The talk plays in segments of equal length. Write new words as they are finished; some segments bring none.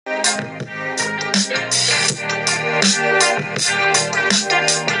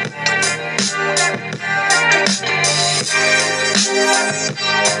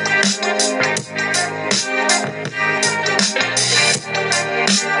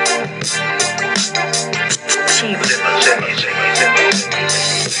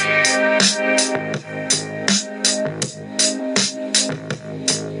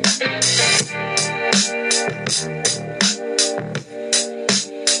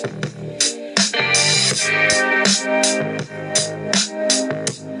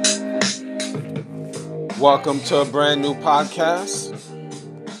Welcome to a brand new podcast,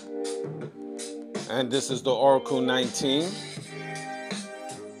 and this is the Oracle 19,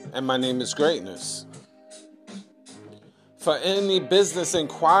 and my name is Greatness. For any business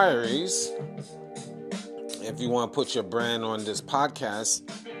inquiries, if you want to put your brand on this podcast,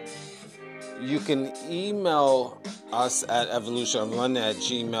 you can email us at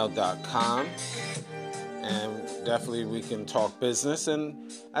evolutionoflondon@gmail.com, and definitely we can talk business.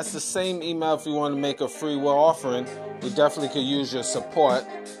 And that's the same email if you want to make a free will offering. We definitely could use your support.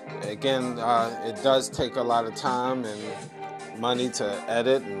 Again, it does take a lot of time and money to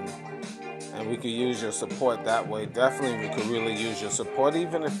edit, and we could use your support that way. Definitely we could really use your support,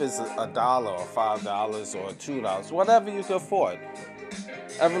 even if it's $1 or $5 or $2, whatever you can afford.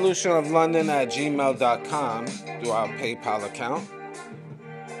 evolutionoflondon@gmail.com through our PayPal account,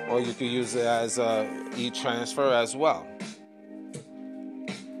 or you could use it as a e-transfer as well.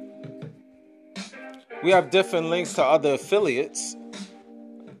 We have different links to other affiliates.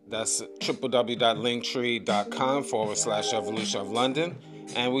 That's www.linktree.com/evolutionoflondon.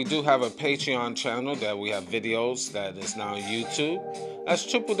 And we do have a Patreon channel that we have videos that is now on YouTube. That's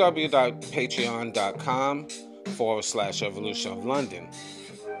www.patreon.com/evolutionoflondon.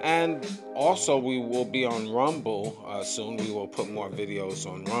 And also we will be on Rumble soon. We will put more videos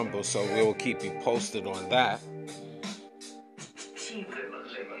on Rumble, so we will keep you posted on that.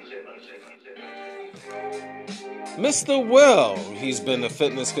 Mr. Will, he's been a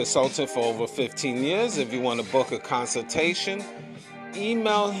fitness consultant for over 15 years. If you want to book a consultation,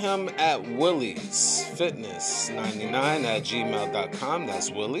 email him at williesfitness99@gmail.com.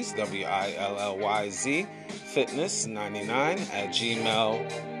 That's Willies, WILLYZ,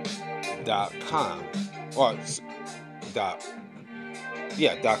 fitness99@gmail.com. Or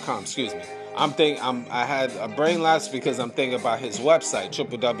 .com, excuse me. I had a brain lapse because I'm thinking about his website,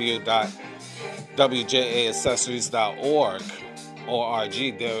 www.wjaaccessories.org.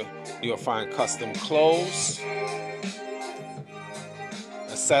 There you'll find custom clothes,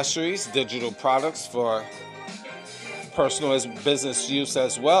 accessories, digital products for personal as business use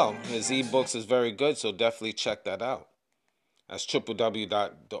as well. His ebooks is very good, so definitely check that out. That's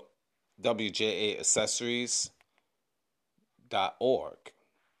www.wjaaccessories.org.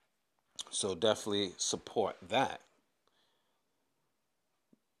 So definitely support that.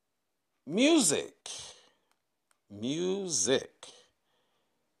 Music.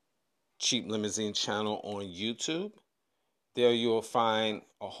 Cheap Limousine channel on YouTube. There you'll find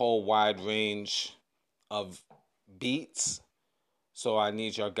a whole wide range of beats. So I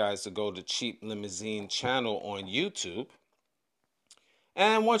need y'all guys to go to Cheap Limousine channel on YouTube.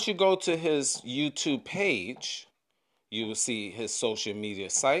 And once you go to his YouTube page, you will see his social media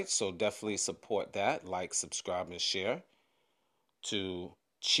sites. So definitely support that. Like, subscribe, and share to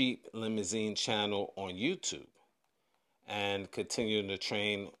Cheap Limousine channel on YouTube. And continuing to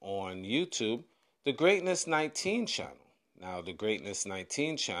train on YouTube, the Greatness 19 channel. Now, the Greatness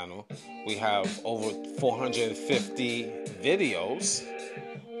 19 channel, we have over 450 videos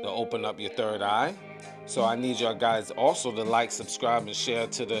to open up your third eye. So I need y'all guys also to like, subscribe, and share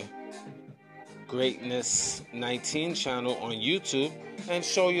to the Greatness 19 channel on YouTube and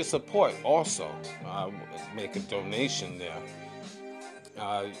show your support also. Make a donation there.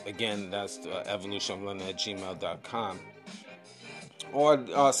 Again, that's evolutionoflondon@gmail.com.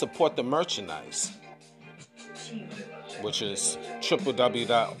 Or support the merchandise, which is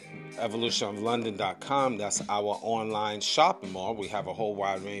www.evolutionoflondon.com. That's our online shopping mall. We have a whole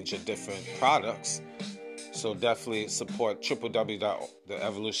wide range of different products. So definitely support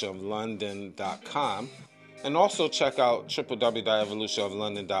www.evolutionoflondon.com. And also check out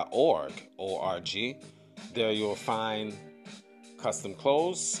www.evolutionoflondon.org. There you'll find custom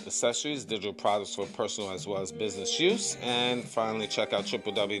clothes, accessories, digital products for personal as well as business use. And finally, check out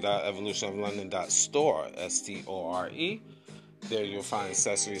www.evolutionoflondon.store, STORE. There you'll find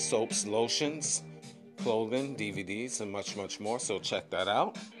accessories, soaps, lotions, clothing, DVDs, and much, much more. So check that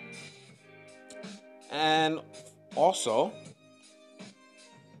out. And also,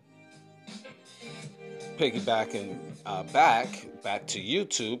 piggybacking back to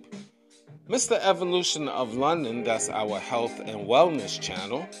YouTube, Mr. Evolution of London, that's our health and wellness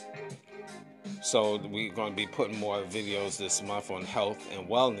channel. So we're going to be putting more videos this month on health and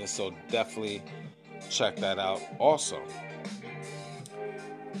wellness, so definitely check that out also.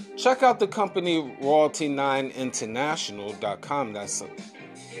 Check out the company Royalty9International.com. That's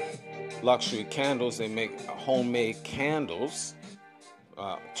luxury candles. They make homemade candles,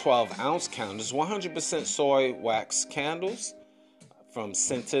 12-ounce candles, 100% soy wax candles, from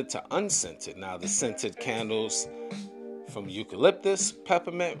scented to unscented. Now, the scented candles from eucalyptus,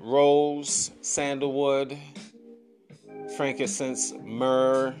 peppermint, rose, sandalwood, frankincense,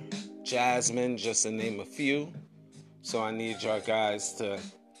 myrrh, jasmine, just to name a few. So I need y'all guys to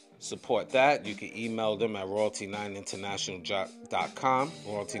support that. You can email them at royalty9international.com,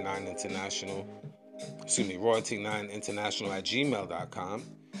 royalty9international@gmail.com.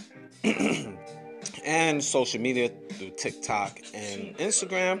 And social media through TikTok and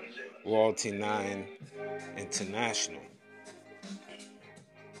Instagram, Royalty9 International.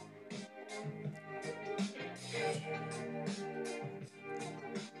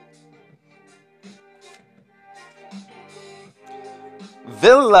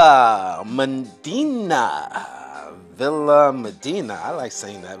 Villa Medina. Villa Medina. I like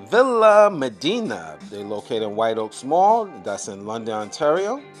saying that. Villa Medina. They're located in White Oaks Mall. That's in London,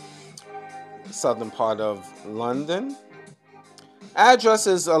 Ontario. Southern part of London. Address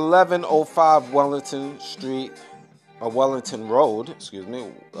is 1105 Wellington Road.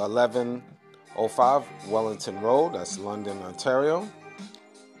 1105 Wellington Road. That's London, Ontario.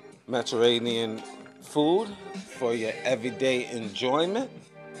 Mediterranean food for your everyday enjoyment.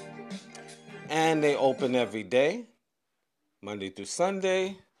 And they open every day, Monday through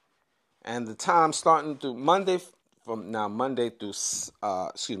Sunday. And the time starting through Monday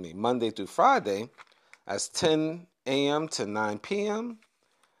through Friday, as 10 a.m. to 9 p.m.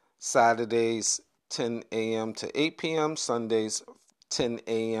 Saturdays 10 a.m. to 8 p.m. Sundays 10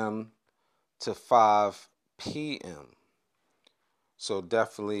 a.m. to 5 p.m. So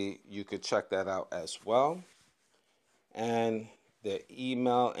definitely you could check that out as well. And the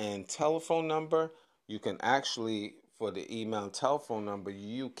email and telephone number, you can actually, for the email and telephone number,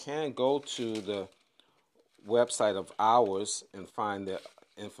 you can go to the website of ours and find the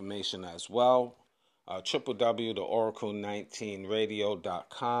information as well.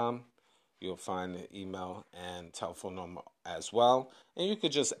 www.theoracle19radio.com. You'll find the email and telephone number as well. And you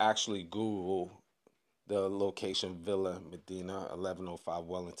could just actually Google the location, Villa Medina, 1105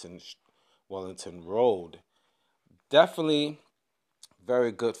 Wellington Road. Definitely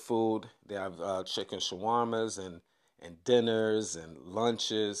very good food. They have chicken shawarmas and dinners and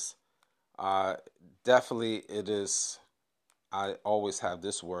lunches. Definitely it is, I always have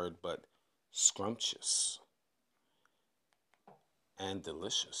this word, but scrumptious and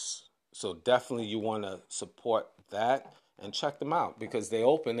delicious. So definitely you want to support that and check them out because they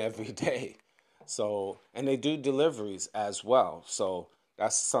open every day. So, and they do deliveries as well. So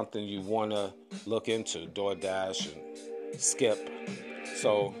that's something you want to look into, DoorDash and Skip.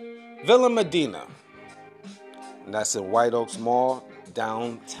 So Villa Medina, and that's in White Oaks Mall,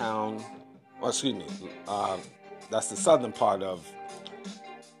 downtown. That's the southern part of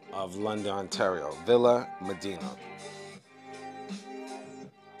London, Ontario. Villa Medina.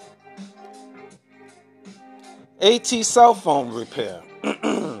 AT Cell Phone Repair.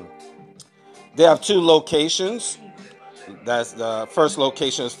 They have two locations. That's the first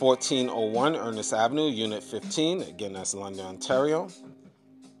location is 1401 Ernest Avenue, Unit 15. Again, that's London, Ontario.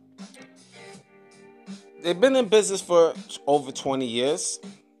 They've been in business for over 20 years.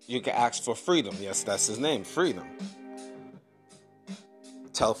 You can ask for Freedom. Yes, that's his name, Freedom.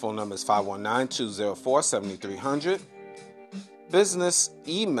 Telephone number is 519-204-7300. Business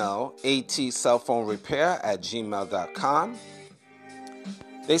email, atcellphonerepair@gmail.com.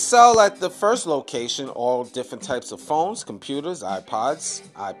 They sell at the first location all different types of phones, computers, iPods,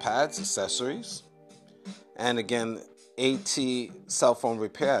 iPads, accessories. And again,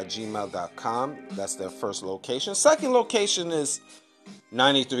 atcellphonerepair@gmail.com. That's their first location. Second location is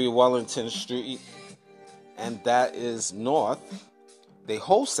 93 Wellington Street, and that is north. They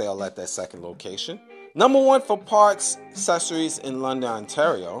wholesale at that second location. Number one for parts, accessories in London,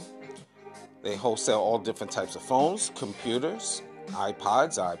 Ontario. They wholesale all different types of phones, computers,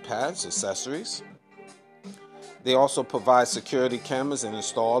 iPods, iPads, accessories. They also provide security cameras and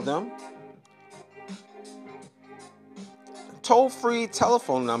install them. Toll-free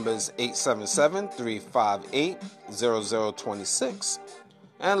telephone number is 877-358-0026.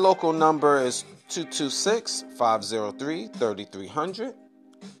 And local number is 226-503-3300.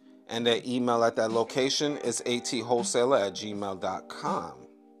 And their email at that location is atwholesaler@gmail.com.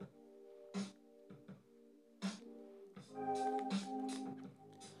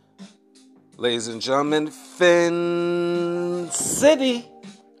 Ladies and gentlemen, Fin City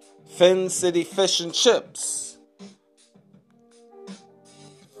Fish and Chips.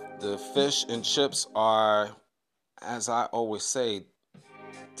 The fish and chips are, as I always say,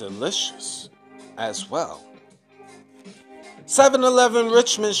 delicious as well. 711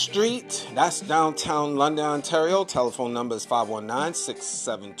 Richmond Street, that's downtown London, Ontario. Telephone number is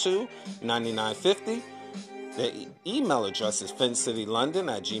 519-672-9950. The email address is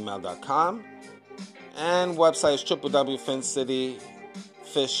fincitylondon@gmail.com. And website is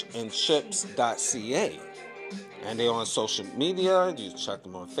www.fincityfishandchips.ca. And they're on social media. You check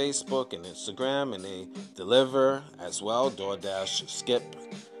them on Facebook and Instagram, and they deliver as well, DoorDash, Skip,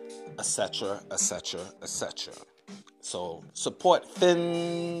 etc., etc., etc. So support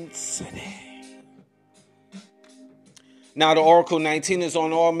Fin City. Now, the Oracle 19 is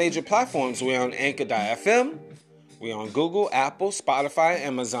on all major platforms. We're on Anchor.fm. We're on Google, Apple, Spotify,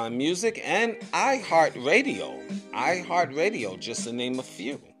 Amazon Music, and iHeartRadio. iHeartRadio, just to name a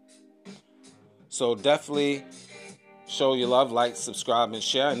few. So definitely show your love, like, subscribe, and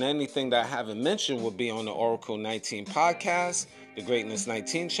share. And anything that I haven't mentioned will be on the Oracle 19 podcast, the Greatness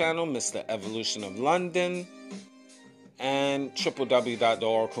 19 channel, Mr. Evolution of London, and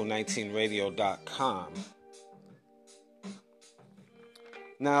www.theoracle19radio.com.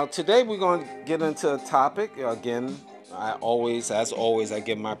 Now, today we're going to get into a topic. Again, I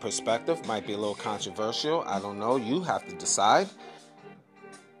give my perspective. Might be a little controversial. I don't know. You have to decide.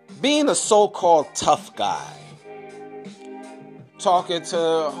 Being a so-called tough guy. Talking to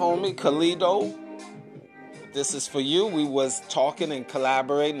homie Khalito. This is for you. We was talking and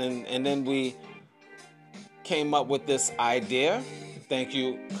collaborating, and then we came up with this idea. Thank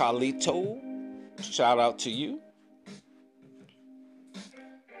you, Khalito. Shout out to you.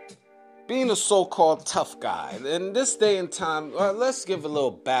 Being a so-called tough guy. In this day and time, let's give a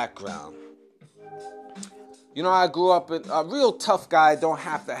little background. You know, I grew up in a real tough guy. Don't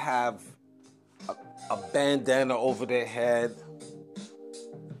have to have a bandana over their head,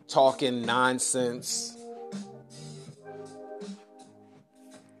 talking nonsense.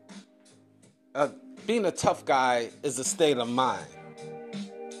 Being a tough guy is a state of mind.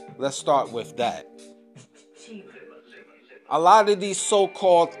 Let's start with that. A lot of these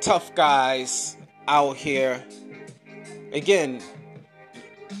so-called tough guys out here, again,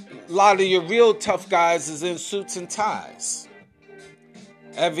 a lot of your real tough guys is in suits and ties.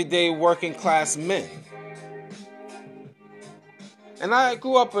 Everyday working class men. And I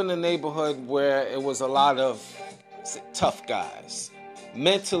grew up in a neighborhood where it was a lot of tough guys.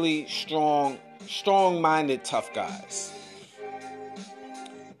 Mentally strong-minded tough guys.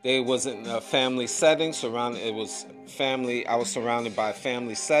 They was in a family setting, I was surrounded by a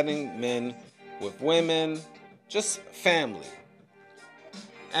family setting, men with women, just family.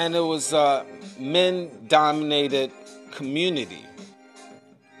 And it was a men-dominated community.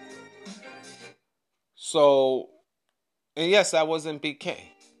 So, and yes, I was in BK.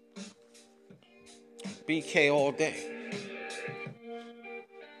 BK all day.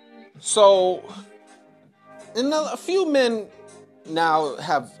 So, and a few men now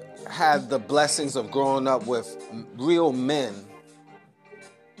have had the blessings of growing up with real men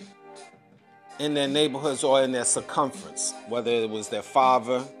in their neighborhoods or in their circumference, whether it was their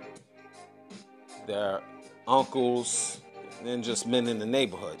father, their uncles, and just men in the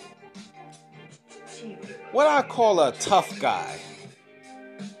neighborhood. What I call a tough guy,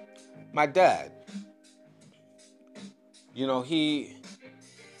 my dad.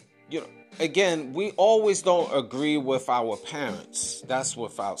 Again, we always don't agree with our parents. That's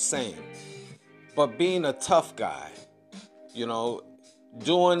without saying. But being a tough guy,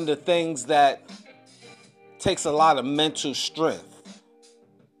 doing the things that takes a lot of mental strength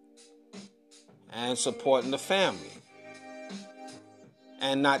and supporting the family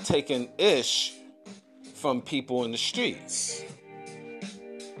and not taking ish from people in the streets.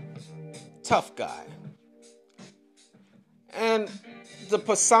 Tough guy. And the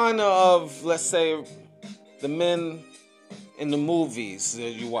persona of, let's say, the men in the movies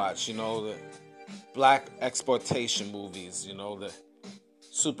that you watch, the black exploitation movies, the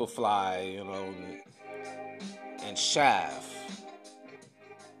Superfly, and Shaft.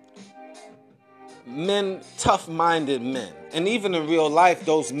 Men, tough-minded men. And even in real life,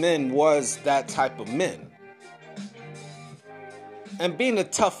 those men was that type of men. And being a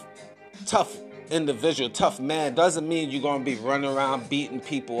tough individual, tough man, doesn't mean you're going to be running around beating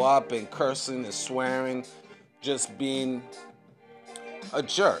people up and cursing and swearing, just being a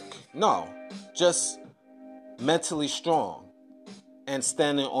jerk. No, just mentally strong and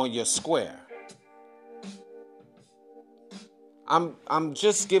standing on your square. I'm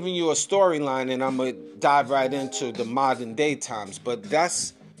just giving you a storyline, and I'm gonna dive right into the modern day times. But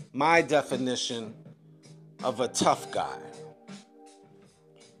that's my definition of a tough guy.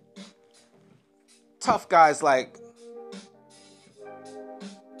 Tough guys like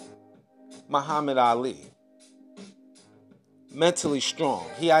Muhammad Ali. Mentally strong.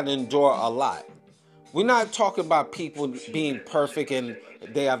 He had to endure a lot. We're not talking about people being perfect and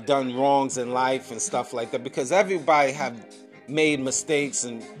they have done wrongs in life and stuff like that, because everybody have made mistakes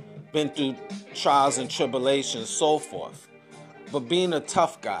and been through trials and tribulations, so forth. But being a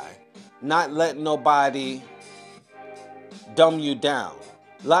tough guy, not letting nobody dumb you down,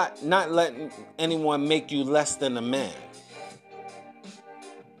 not letting anyone make you less than a man.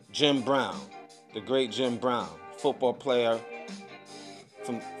 Jim Brown, the great Jim Brown, football player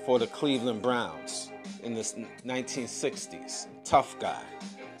for the Cleveland Browns in the 1960s. Tough guy.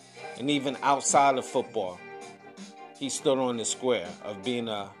 And even outside of football, he stood on the square of being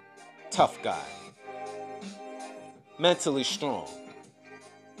a tough guy. Mentally strong.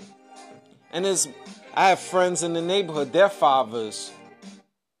 And I have friends in the neighborhood, their fathers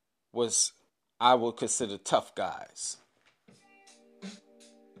I would consider tough guys.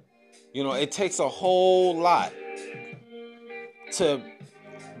 You know, it takes a whole lot to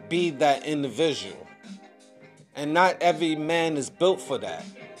be that individual. And not every man is built for that.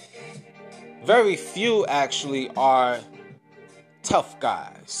 Very few actually are tough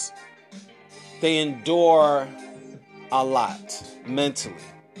guys. They endure a lot mentally.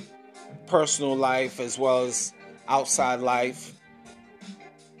 Personal life as well as outside life.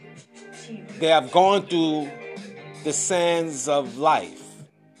 They have gone through the sands of life.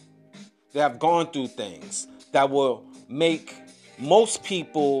 They have gone through things that will make most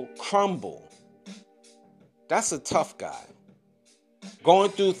people crumble. That's a tough guy.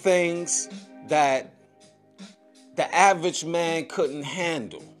 Going through things that the average man couldn't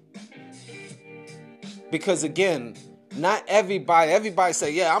handle. Because again, not everybody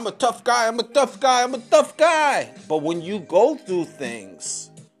say, yeah, I'm a tough guy, I'm a tough guy, I'm a tough guy. But when you go through things,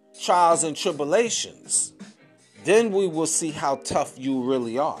 trials and tribulations, then we will see how tough you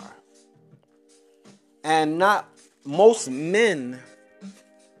really are. And not most men,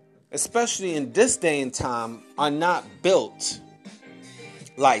 especially in this day and time, are not built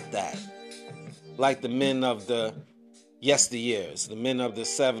like that. Like the men of the yesteryears, the men of the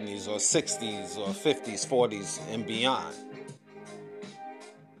 70s or 60s or 50s, 40s and beyond.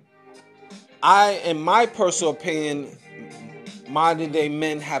 In my personal opinion, modern day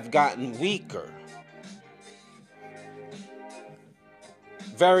men have gotten weaker.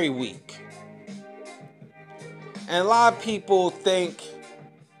 Very weak. And a lot of people think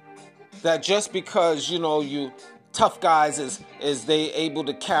that just because, you tough guys is they able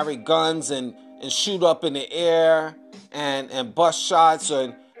to carry guns and shoot up in the air and bust shots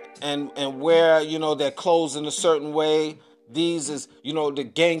and wear, their clothes in a certain way. These is, the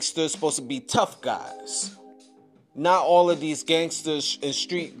gangsters supposed to be tough guys. Not all of these gangsters and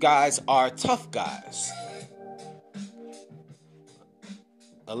street guys are tough guys.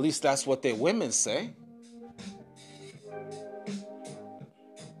 At least that's what their women say.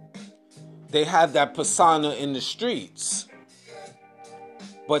 They have that persona in the streets,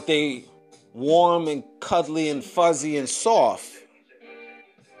 but they warm and cuddly and fuzzy and soft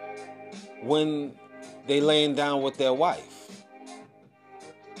when they laying down with their wife.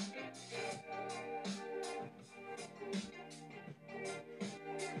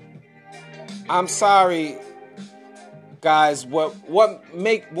 I'm sorry, guys.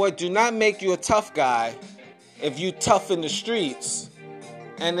 What do not make you a tough guy if you tough in the streets?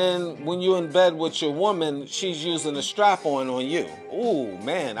 And then when you're in bed with your woman, she's using a strap-on on you. Ooh,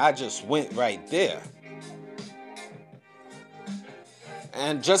 man, I just went right there.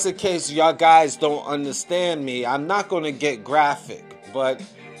 And just in case y'all guys don't understand me, I'm not going to get graphic. But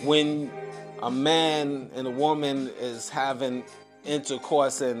when a man and a woman is having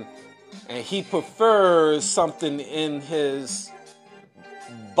intercourse and he prefers something in his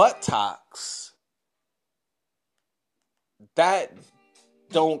buttocks, that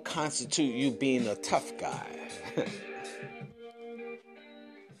don't constitute you being a tough guy.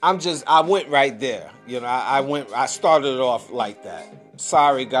 I went right there. I started it off like that.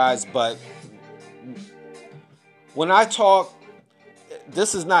 Sorry guys, but when I talk,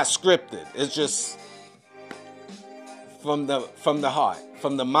 this is not scripted. It's just from the heart,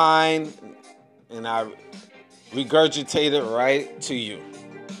 from the mind, and I regurgitate it right to you.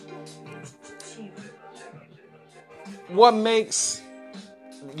 What makes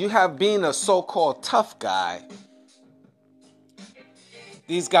you have been a so-called tough guy?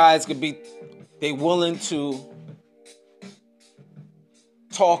 These guys could be, they willing to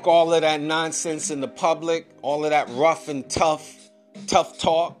talk all of that nonsense in the public, all of that rough and tough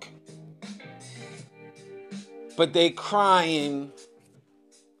talk. But they crying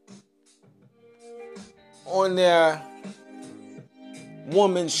on their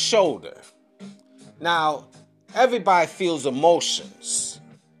woman's shoulder. Now, everybody feels emotions,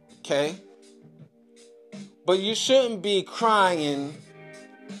 okay? But you shouldn't be crying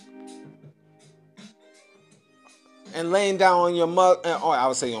and laying down on your mother, or I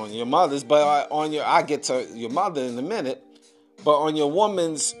would say on your mother's, but I'll get to your mother in a minute, but on your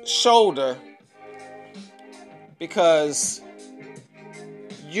woman's shoulder because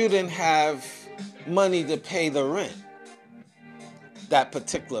you didn't have money to pay the rent that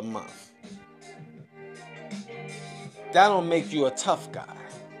particular month. That don't make you a tough guy.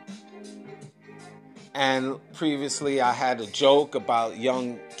 And previously I had a joke about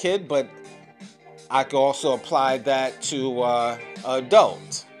young kid, but I could also apply that to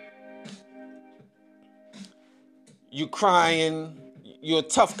adult. You crying, you're a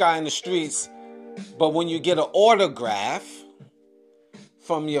tough guy in the streets, but when you get an autograph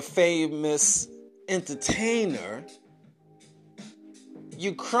from your famous entertainer,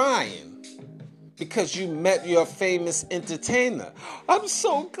 you crying because you met your famous entertainer. I'm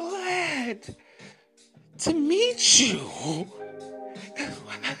so glad to meet you.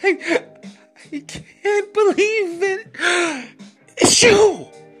 I can't believe it. It's you.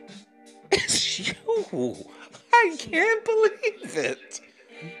 It's you. I can't believe it.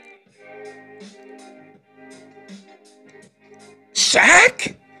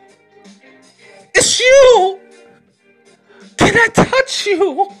 Shaq? It's you. Can I touch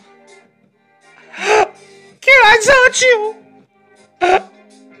you? Can I touch you? I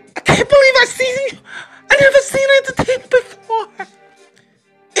can't believe I seen you. I never seen entertainment before.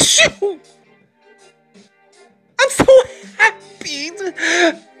 It's you. I'm so happy.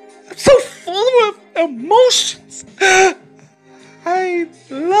 I'm so full of emotions. I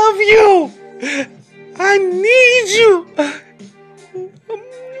love you. I need you.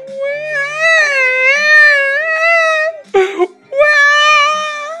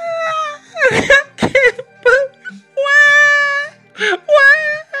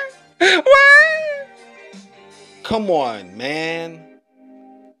 Come on, man.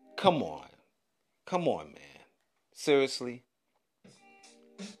 Come on. Come on, man. Seriously?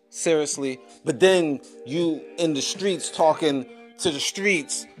 Seriously? But then you in the streets talking to the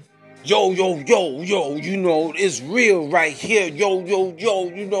streets. Yo, you know, it's real right here. Yo,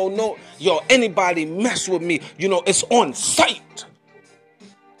 you know, no. Yo, anybody mess with me, you know, it's on sight.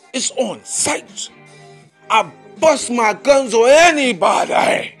 It's on sight. I bust my guns on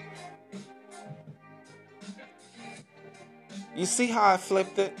anybody. You see how I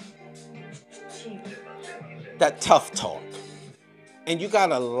flipped it? That tough talk. And you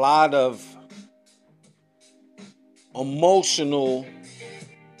got a lot of emotional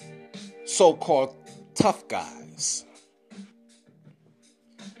so-called tough guys.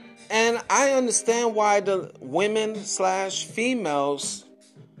 And I understand why the women/females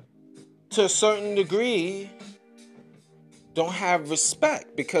to a certain degree don't have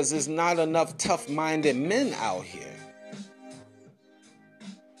respect because there's not enough tough-minded men out here.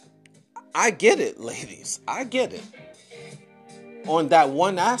 I get it, ladies. I get it. On that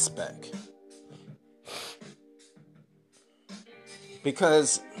one aspect.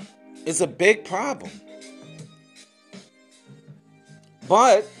 Because it's a big problem.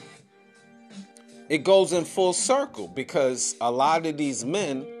 But it goes in full circle because a lot of these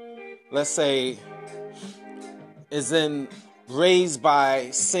men, let's say, raised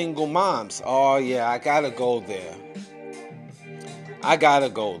by single moms. Oh yeah, I gotta go there.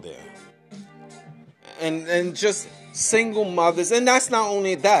 And just single mothers, and that's not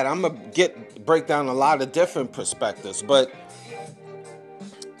only that. I'm gonna break down a lot of different perspectives, but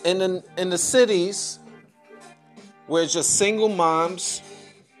in the cities where it's just single moms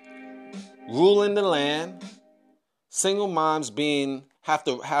ruling the land, single moms have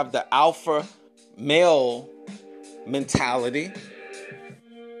to have the alpha male mentality.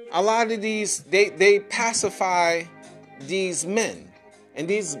 A lot of these they pacify these men. And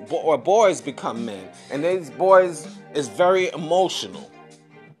these boys become men. And these boys is very emotional.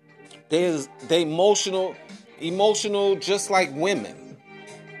 They emotional just like women.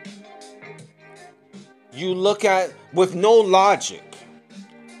 You look at, with no logic.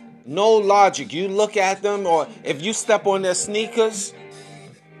 You look at them, or if you step on their sneakers,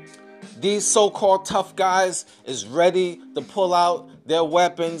 these so-called tough guys is ready to pull out their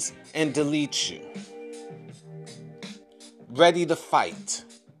weapons and delete you. Ready to fight.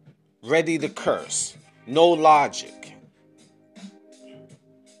 Ready to curse. No logic.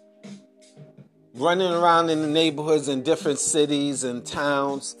 running around in the neighborhoods in different cities and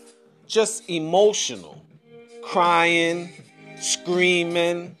towns, just emotional, crying,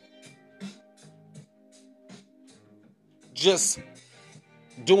 screaming, just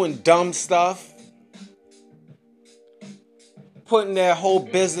doing dumb stuff, putting their whole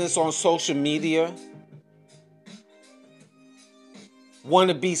business on social media, want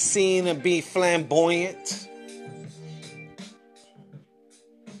to be seen and be flamboyant.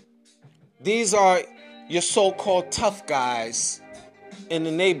 These are your so-called tough guys in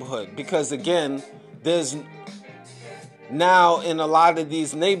the neighborhood, because again, there's now in a lot of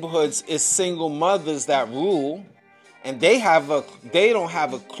these neighborhoods it's single mothers that rule, and they don't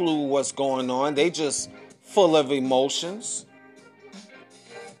have a clue what's going on. They just full of emotions.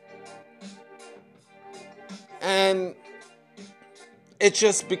 And it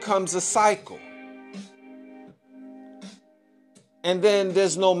just becomes a cycle. And then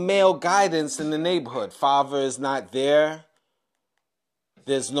there's no male guidance in the neighborhood. Father is not there.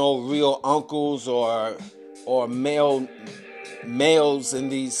 There's no real uncles or males in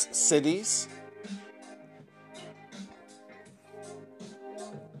these cities.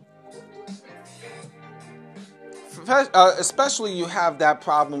 Especially you have that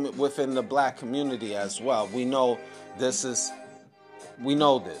problem within the black community as well. We know this,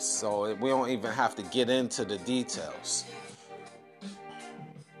 so we don't even have to get into the details.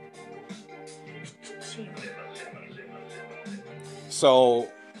 So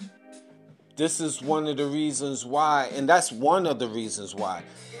this is one of the reasons why, and that's one of the reasons why.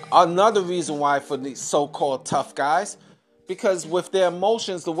 Another reason why for these so-called tough guys, because with their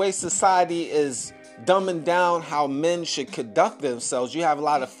emotions, the way society is dumbing down how men should conduct themselves, you have a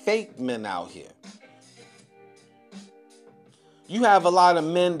lot of fake men out here. You have a lot of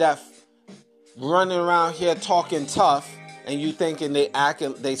men that running around here talking tough, and you thinking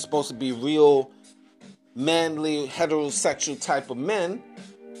they supposed to be real manly, heterosexual type of men,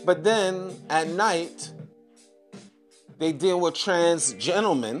 but then at night they deal with trans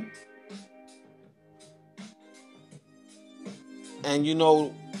gentlemen, and you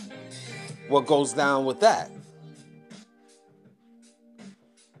know what goes down with that.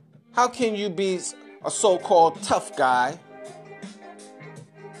 How can you be a so-called tough guy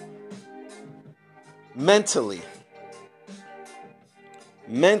mentally?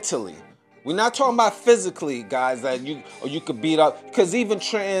 We're not talking about physically, guys, that you could beat up, because even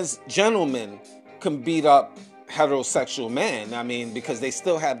trans gentlemen can beat up heterosexual men. I mean, because they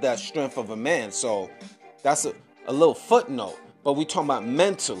still have that strength of a man. So that's a little footnote. But we're talking about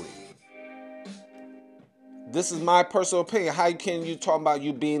mentally. This is my personal opinion. How can you talk about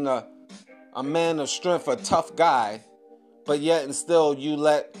you being a man of strength, a tough guy, but yet and still you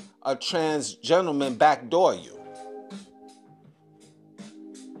let a trans gentleman backdoor you?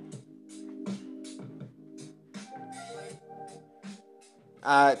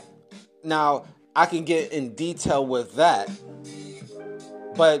 Now, I can get in detail with that,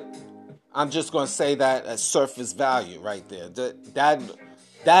 but I'm just going to say that as surface value right there.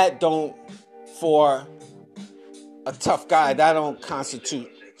 That don't, for a tough guy, that don't constitute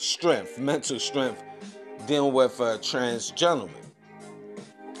strength, mental strength, dealing with a trans gentleman.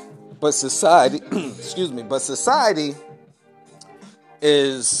 But society, society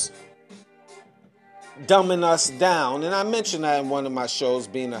is dumbing us down, and I mentioned that in one of my shows,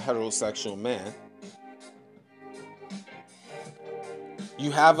 being a heterosexual man.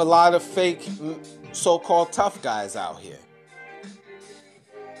 You have a lot of fake so-called tough guys out here.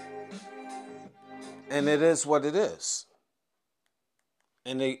 And it is what it is.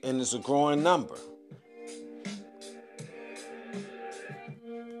 And it's a growing number.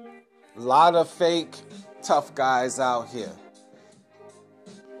 A lot of fake tough guys out here.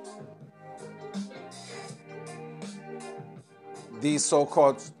 These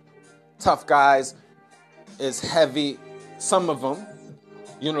so-called tough guys is heavy. Some of them,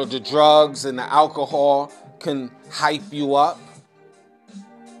 the drugs and the alcohol can hype you up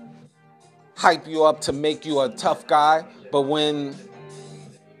to make you a tough guy. But when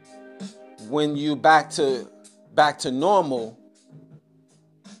you back to normal,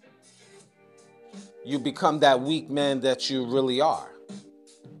 you become that weak man that you really are.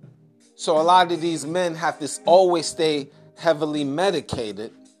 So a lot of these men have to always stay heavily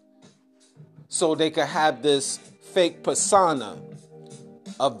medicated so they can have this fake persona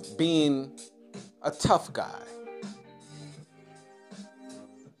of being a tough guy.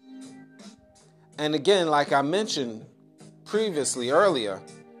 And again, like I mentioned earlier,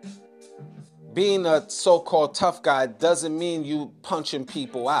 being a so-called tough guy doesn't mean you punching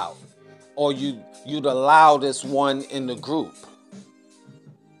people out or you the loudest one in the group.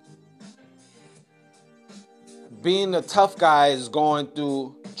 Being a tough guy is going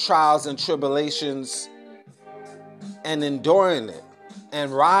through trials and tribulations and enduring it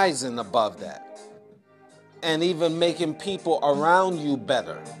and rising above that and even making people around you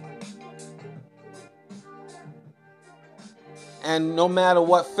better. And no matter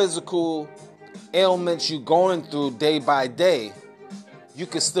what physical ailments you're going through day by day, you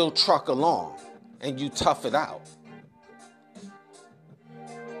can still truck along and you tough it out.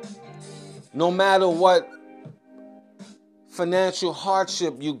 No matter what financial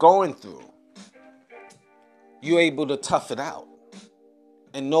hardship you're going through, you're able to tough it out.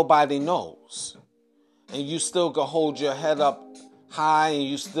 And nobody knows. And you still can hold your head up high and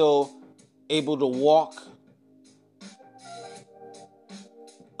you still able to walk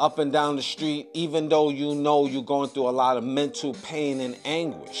up and down the street, even though you know you're going through a lot of mental pain and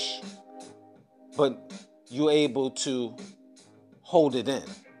anguish. But you're able to hold it in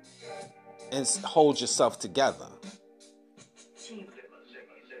and hold yourself together.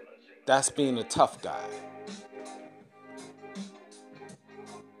 That's being a tough guy.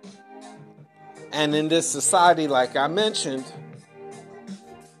 And in this society, like I mentioned,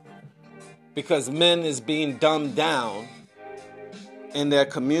 because men is being dumbed down in their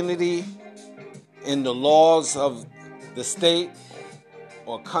community, in the laws of the state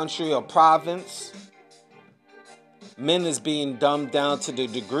or country or province, men is being dumbed down to the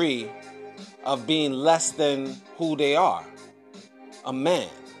degree of being less than who they are, a man.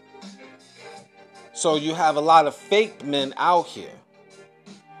 So you have a lot of fake men out here.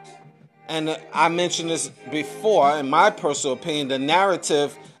 And I mentioned this before, in my personal opinion, the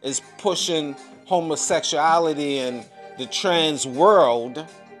narrative is pushing homosexuality and the trans world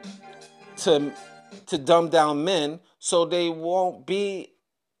to dumb down men so they won't be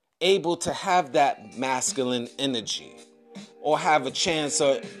able to have that masculine energy or have a chance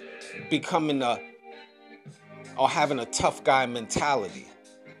of becoming or having a tough guy mentality,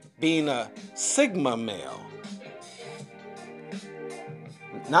 being a Sigma male.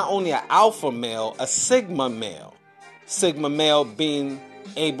 Not only an alpha male, a Sigma male. Sigma male being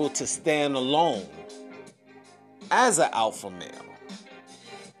able to stand alone as an alpha male.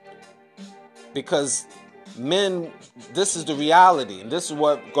 Because men, this is the reality, and this is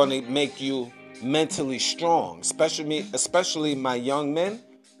what's going to make you mentally strong, especially my young men,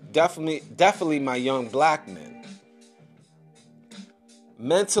 definitely my young black men.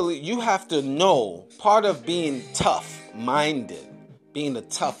 Mentally, you have to know, part of being tough-minded, being a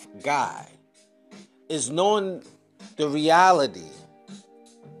tough guy, is knowing the reality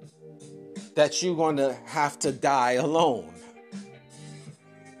that you're going to have to die alone.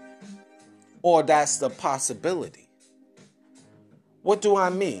 Or that's the possibility. What do I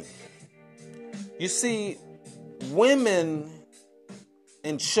mean? You see, women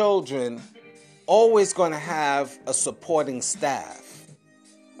and children always going to have a supporting staff,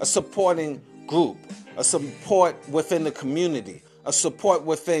 a supporting group, a support within the community, a support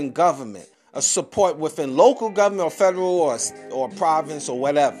within government, a support within local government or federal or province or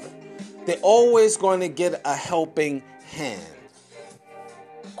whatever. They're always going to get a helping hand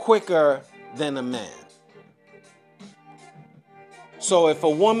quicker than a man. So if a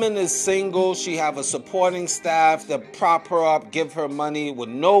woman is single, she have a supporting staff that prop her up, give her money with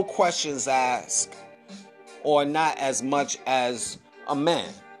no questions asked, or not as much as a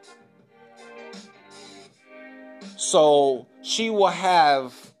man. So she will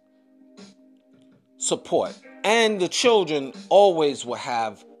have support. And the children always will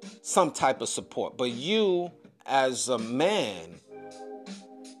have some type of support. But you, as a man,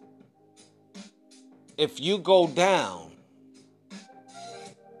 if you go down,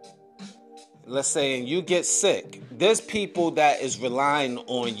 let's say, and you get sick, there's people that is relying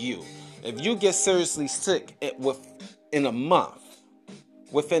on you. If you get seriously sick in a month,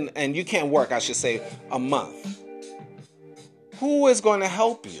 and you can't work, I should say, a month, who is going to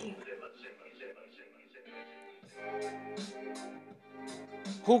help you?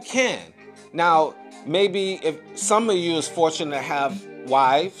 Who can? Now, maybe if some of you is fortunate to have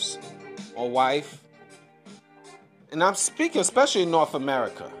wives or wife, and I'm speaking especially in North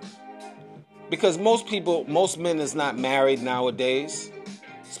America, because most men is not married nowadays,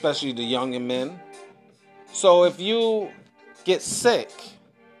 especially the younger men. So if you get sick,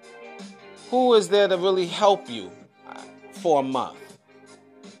 who is there to really help you for a month?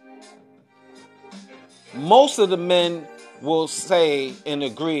 Most of the men will say and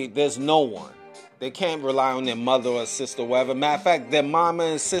agree there's no one. They can't rely on their mother or sister or whatever. Matter of fact, their mama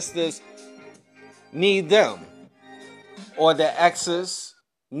and sisters need them. Or their exes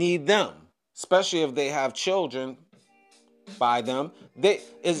need them. Especially if they have children by them.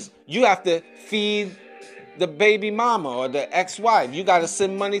 You have to feed the baby mama or the ex-wife. You got to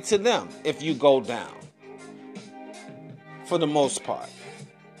send money to them if you go down, for the most part.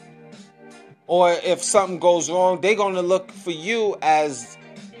 Or if something goes wrong, they're going to look for you as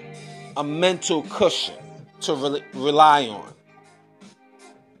a mental cushion to rely on.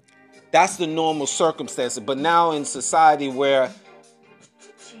 That's the normal circumstances. But now in society where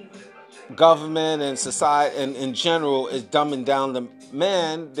government and society and in general is dumbing down the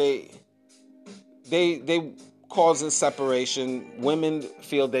man, they causing separation. Women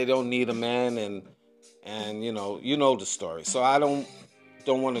feel they don't need a man, and you know the story. So I don't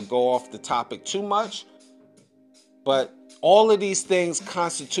want to go off the topic too much, but all of these things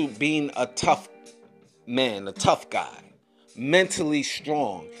constitute being a tough man, a tough guy, mentally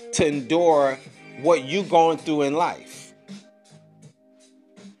strong to endure what you going through in life.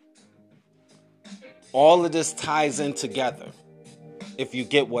 All of this ties in together, if you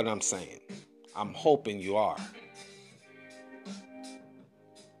get what I'm saying. I'm hoping you are.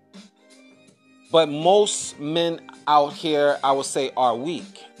 But most men out here, I would say, are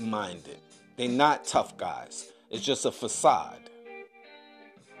weak-minded. They're not tough guys. It's just a facade.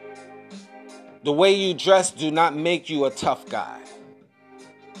 The way you dress do not make you a tough guy.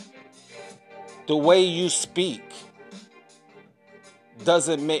 The way you speak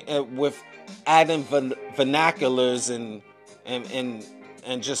doesn't make, with adding vernaculars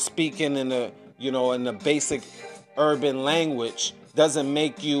and just speaking in a basic urban language doesn't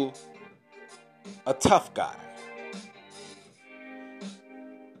make you a tough guy.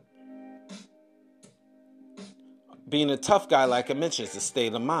 Being a tough guy, like I mentioned, is a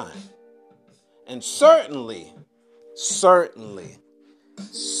state of mind. And certainly, certain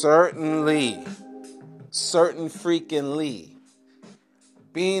freaking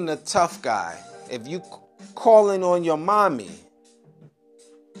being a tough guy, if you calling on your mommy,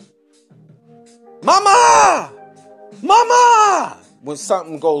 Mama! When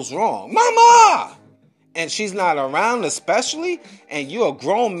something goes wrong, Mama! And she's not around especially, and you're a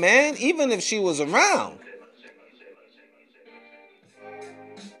grown man, even if she was around,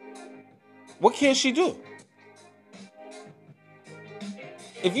 what can she do?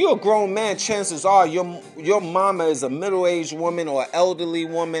 If you're a grown man, chances are your mama is a middle-aged woman or elderly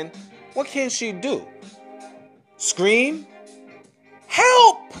woman. What can she do? Scream?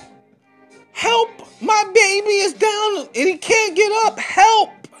 Help! Help! My baby is down and he can't get up. Help!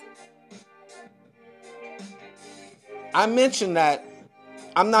 I mentioned that.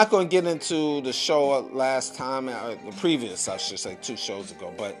 I'm not going to get into the show last time, the previous, I should say, 2 shows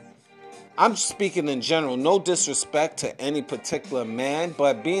ago, but I'm speaking in general. No disrespect to any particular man,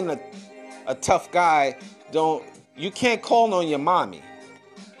 but being a tough guy, you can't call on your mommy.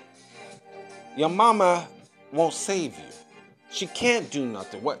 Your mama won't save you. She can't do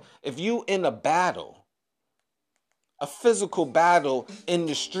nothing. What if you in a battle, a physical battle in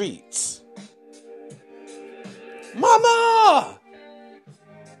the streets? Mama!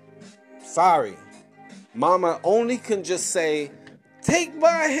 Sorry. Mama only can just say, take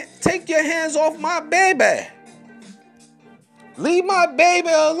your hands off my baby. Leave my baby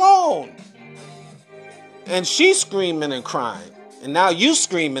alone. And she's screaming and crying. And now you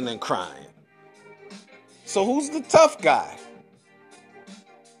screaming and crying. So who's the tough guy?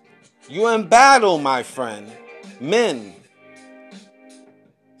 You're in battle, my friend. Men,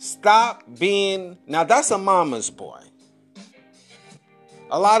 stop being... Now, that's a mama's boy.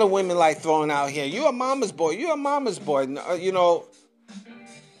 A lot of women like throwing out here, you're a mama's boy. You're a mama's boy.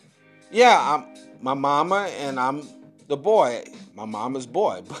 Yeah, I'm my mama and I'm the boy. My mama's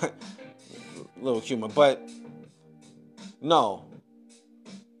boy. But little humor. But no.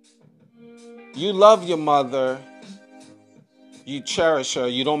 You love your mother. You cherish her.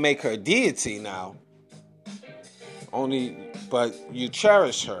 You don't make her a deity now. But you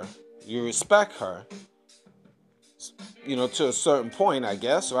cherish her. You respect her. To a certain point, I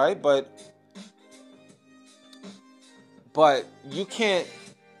guess, right? But you can't,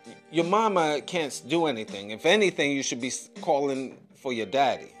 your mama can't do anything. If anything, you should be calling for your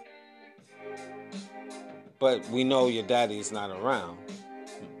daddy. But we know your daddy is not around.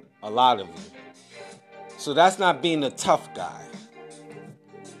 A lot of you. So that's not being a tough guy.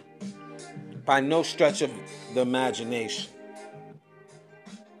 By no stretch of the imagination.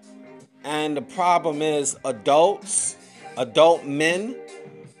 And the problem is adult men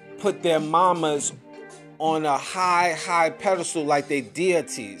put their mamas on a high pedestal like they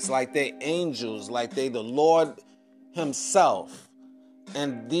deities, like they angels, like they the Lord himself.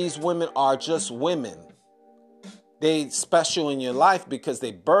 And these women are just women. They special in your life because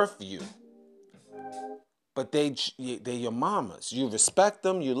they birth you. But they're your mamas. You respect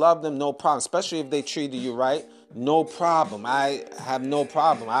them, you love them, no problem. Especially if they treated you right, no problem. I have no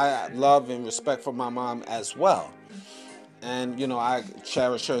problem. I love and respect for my mom as well. And, I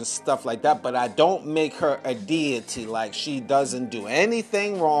cherish her and stuff like that. But I don't make her a deity, like she doesn't do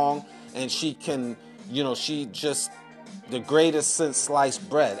anything wrong. And she can, she just the greatest since sliced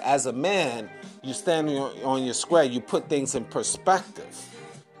bread. As a man, you stand on your square, you put things in perspective.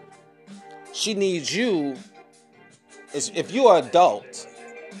 She needs you. If you're an adult,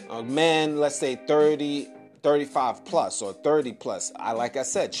 a man, let's say 30, 35 plus or 30 plus, like I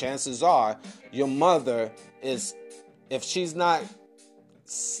said, chances are your mother is, if she's not,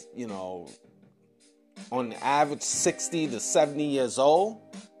 on the average 60 to 70 years old,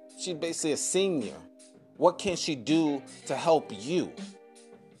 she's basically a senior. What can she do to help you?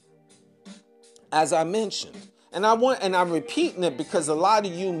 As I mentioned, and I'm repeating it because a lot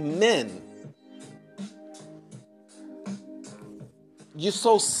of you men, you're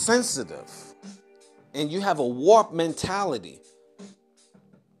so sensitive and you have a warped mentality.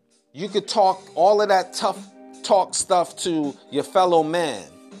 You could talk all of that tough talk stuff to your fellow man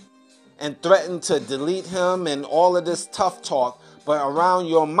and threaten to delete him and all of this tough talk, but around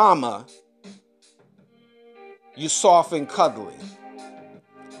your mama, you soft and cuddly.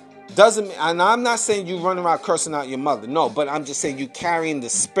 And I'm not saying you run around cursing out your mother. No, but I'm just saying you carrying the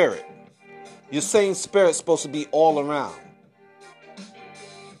spirit. Your same spirit's supposed to be all around.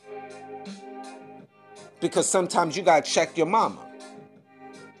 Because sometimes you gotta check your mama.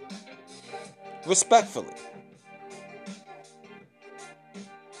 Respectfully.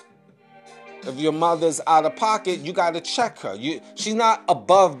 If your mother's out of pocket, you gotta check her. She's not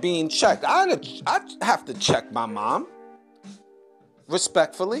above being checked. I have to check my mom.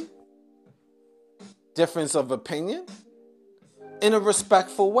 Respectfully. Difference of opinion. In a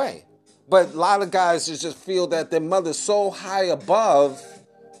respectful way. But a lot of guys just feel that their mother's so high above,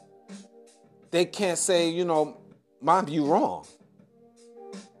 they can't say, Mom, you wrong.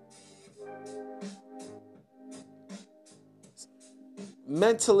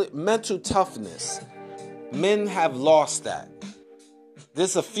 Mental toughness. Men have lost that.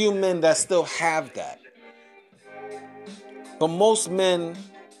 There's a few men that still have that. But most men,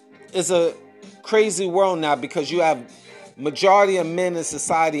 is a crazy world now because you have majority of men in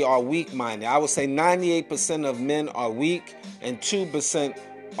society are weak-minded. I would say 98% of men are weak and 2%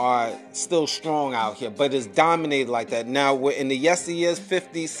 are still strong out here, but it's dominated like that. Now, we're in the yesteryears,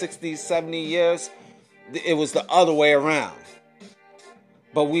 50, 60, 70 years, it was the other way around.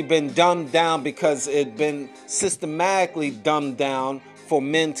 But we've been dumbed down because it's been systematically dumbed down for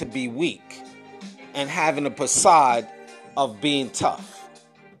men to be weak and having a facade of being tough.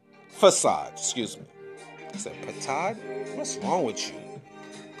 Facade, excuse me. I said petard? What's wrong with you?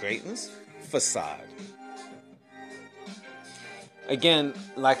 Greatness? Facade. Again,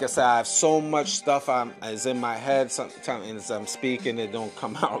 like I said, I have so much stuff is in my head. Sometimes as I'm speaking, it don't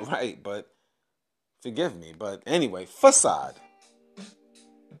come out right, but forgive me. But anyway, facade.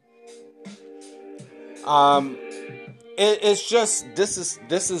 It's just this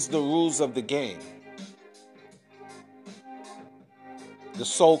is the rules of the game. The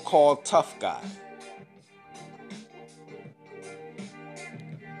so-called tough guy.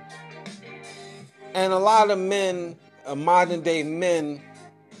 And a lot of men, modern day men,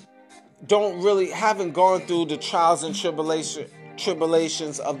 haven't gone through the trials and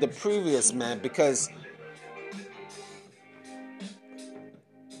tribulations of the previous men, because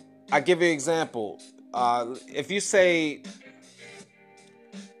I give you an example. If you say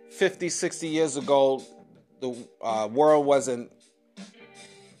 50, 60 years ago, the world wasn't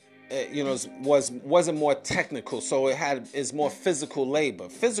more technical, so it's more physical labor.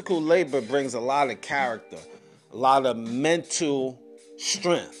 Physical labor brings a lot of character, a lot of mental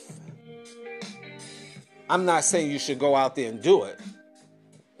strength. I'm not saying you should go out there and do it,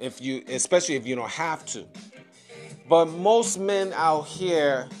 especially if you don't have to. But most men out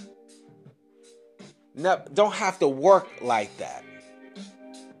here don't have to work like that.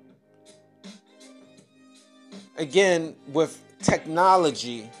 Again, with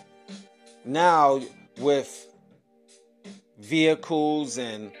technology, now with vehicles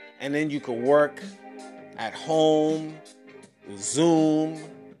and then you can work at home, Zoom.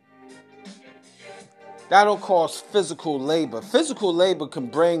 That'll cause physical labor. Physical labor can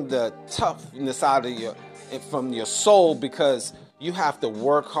bring the toughness out of from your soul, because you have to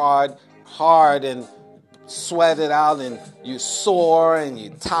work hard and sweat it out, and you're sore and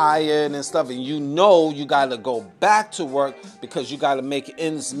you're tired and stuff, and you got to go back to work because you got to make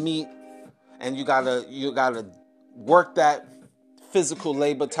ends meet, and you got to work that physical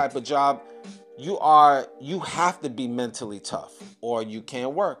labor type of job. you have to be mentally tough or you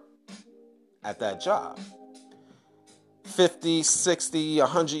can't work at that job. 50, 60,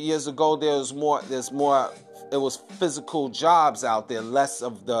 100 years ago, it was physical jobs out there, less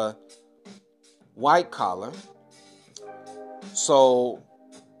of the white collar. So,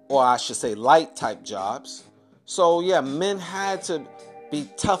 or I should say light type jobs. So yeah, men had to be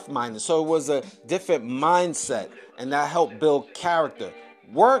tough minded. So it was a different mindset and that helped build character.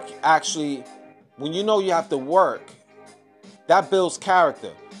 Work actually, when you know you have to work, that builds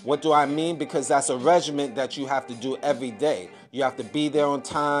character. What do I mean? Because that's a regimen that you have to do every day. You have to be there on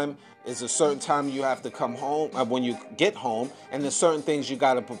time. There's a certain time you have to come home when you get home. And there's certain things you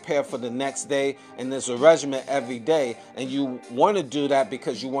got to prepare for the next day. And there's a regimen every day. And you want to do that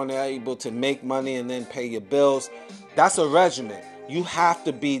because you want to be able to make money and then pay your bills. That's a regimen. You have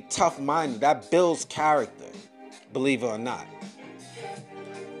to be tough-minded. That builds character, believe it or not.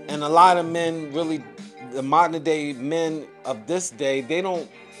 And a lot of men really, the modern day men of this day, they don't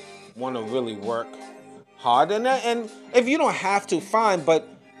want to really work hard. And if you don't have to, fine. But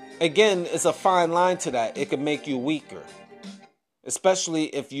again, it's a fine line to that. It can make you weaker, especially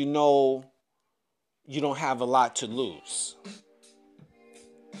if you know you don't have a lot to lose.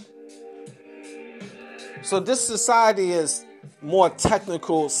 So this society is more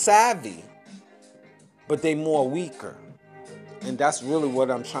technical savvy, but they more weaker. And that's really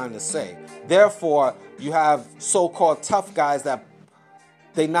what I'm trying to say. Therefore, you have so-called tough guys that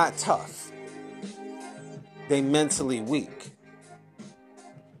they not tough. They mentally weak.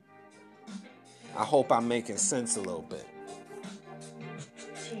 I hope I'm making sense a little bit.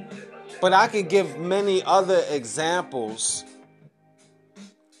 But I could give many other examples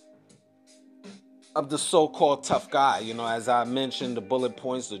of the so-called tough guy. You know, as I mentioned, the bullet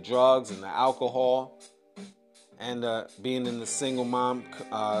points, the drugs and the alcohol, and being in the single mom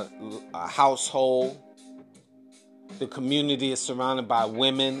household. The community is surrounded by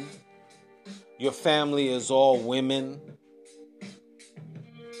women. Your family is all women.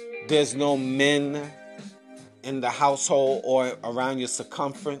 There's no men in the household or around your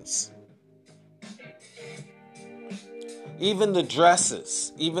circumference. Even the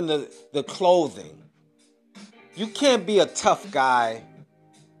dresses, even the clothing. You can't be a tough guy,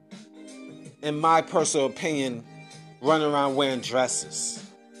 in my personal opinion, running around wearing dresses.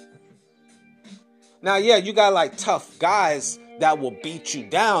 Now, yeah, you got like tough guys that will beat you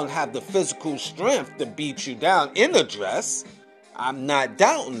down, have the physical strength to beat you down in a dress. I'm not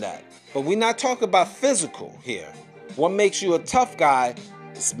doubting that. But we're not talking about physical here. What makes you a tough guy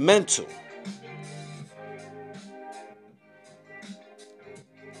is mental.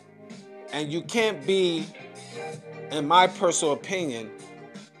 And you can't be, in my personal opinion,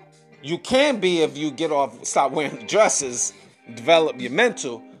 you can be if you stop wearing dresses, develop your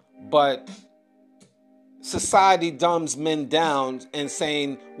mental, but society dumbs men down and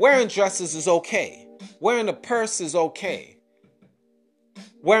saying wearing dresses is okay. Wearing a purse is okay.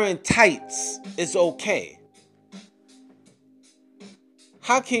 Wearing tights is okay.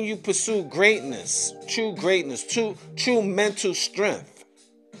 How can you pursue greatness, true mental strength,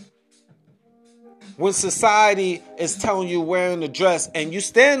 when society is telling you wearing a dress and you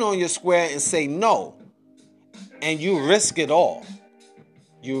stand on your square and say no, and you risk it all?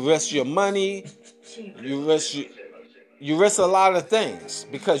 You risk your money, you risk a lot of things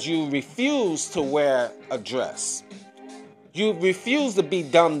because you refuse to wear a dress. You refuse to be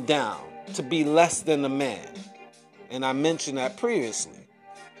dumbed down, to be less than a man. And I mentioned that previously.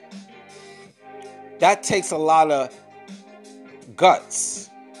 That takes a lot of guts,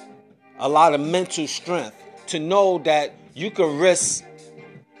 a lot of mental strength to know that you can risk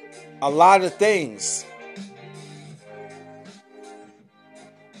a lot of things,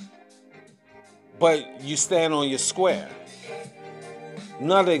 but you stand on your square.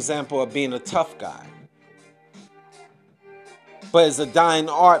 Another example of being a tough guy. But it's a dying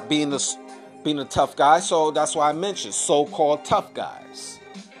art being a tough guy, so that's why I mentioned so-called tough guys.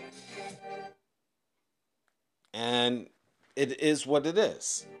 And it is what it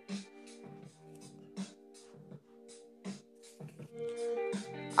is.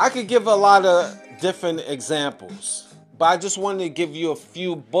 I could give a lot of different examples, but I just wanted to give you a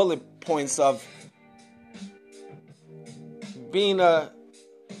few bullet points of being a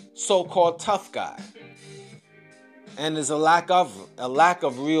so-called tough guy. And there's a lack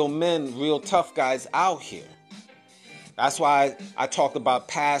of real men, real tough guys out here. That's why I talk about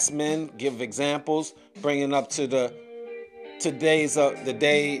past men, give examples, bringing up to this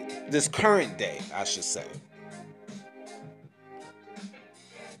current day, I should say.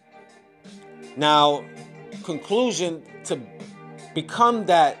 Now, conclusion, to become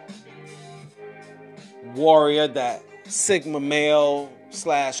that warrior, that Sigma male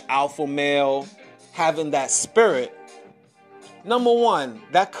 / alpha male, having that spirit, number one,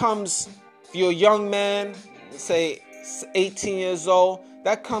 that comes, if you're a young man, say 18 years old,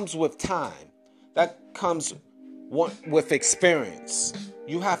 that comes with time. That comes with experience.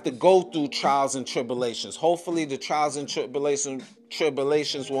 You have to go through trials and tribulations. Hopefully the trials and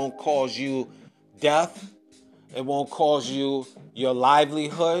tribulations won't cause you death. It won't cause you your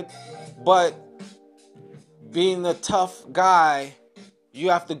livelihood. But being a tough guy, you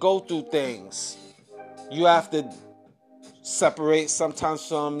have to go through things. You have to separate sometimes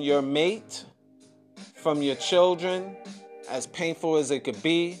from your mate, from your children, as painful as it could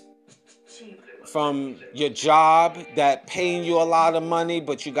be, from your job that paying you a lot of money,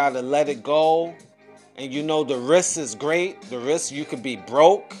 but you got to let it go. And you know the risk is great. The risk, you could be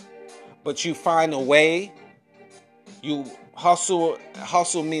broke, but you find a way. You hustle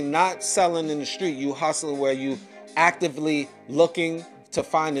mean not selling in the street. You hustle where you actively looking to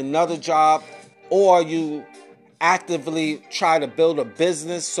find another job, or you actively try to build a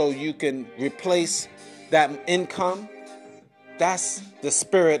business so you can replace that income. That's the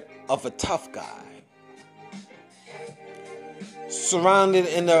spirit of a tough guy. Surrounded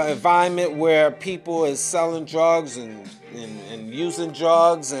in an environment where people is selling drugs and using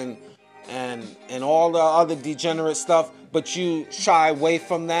drugs and all the other degenerate stuff, but you shy away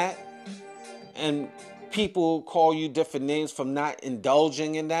from that, and people call you different names from not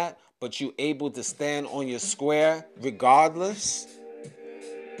indulging in that, but you able to stand on your square regardless.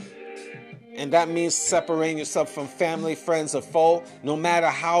 And that means separating yourself from family, friends, or foe, no matter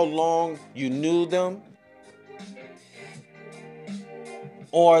how long you knew them,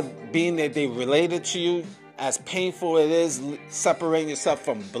 or being that they related to you, as painful it is separating yourself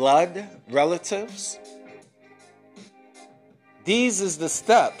from blood relatives. These is the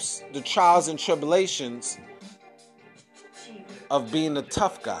steps, the trials and tribulations of being a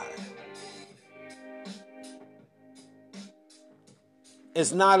tough guy.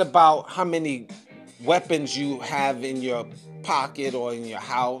 It's not about how many weapons you have in your pocket or in your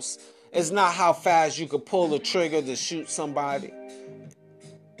house. It's not how fast you could pull the trigger to shoot somebody.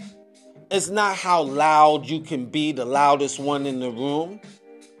 It's not how loud you can be, the loudest one in the room.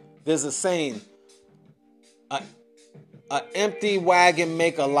 There's a saying, an empty wagon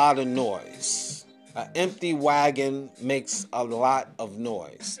make a lot of noise. An empty wagon makes a lot of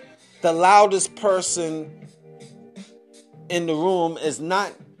noise. The loudest person in the room is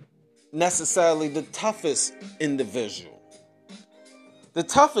not necessarily the toughest individual. The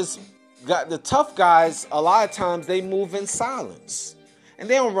tough guys, a lot of times they move in silence. And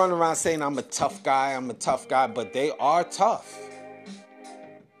they don't run around saying, I'm a tough guy, but they are tough.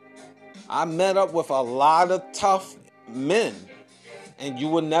 I met up with a lot of tough men, and you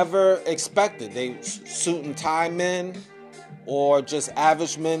would never expect it. They suit and tie men or just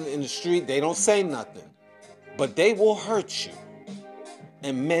average men in the street. They don't say nothing, but they will hurt you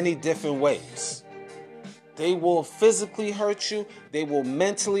in many different ways. They will physically hurt you, they will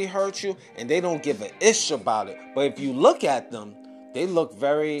mentally hurt you, and they don't give an ish about it. But if you look at them, they look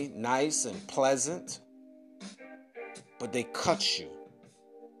very nice and pleasant, but they cut you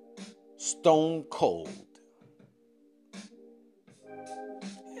stone cold.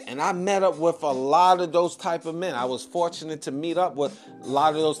 And I met up with a lot of those type of men. I was fortunate to meet up with a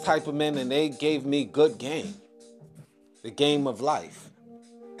lot of those type of men, and they gave me good game, the game of life.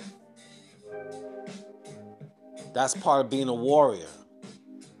 That's part of being a warrior.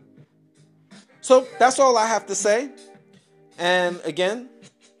 So that's all I have to say. And again,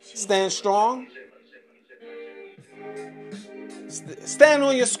 stand strong. Stand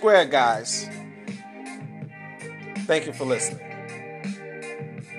on your square, guys. Thank you for listening.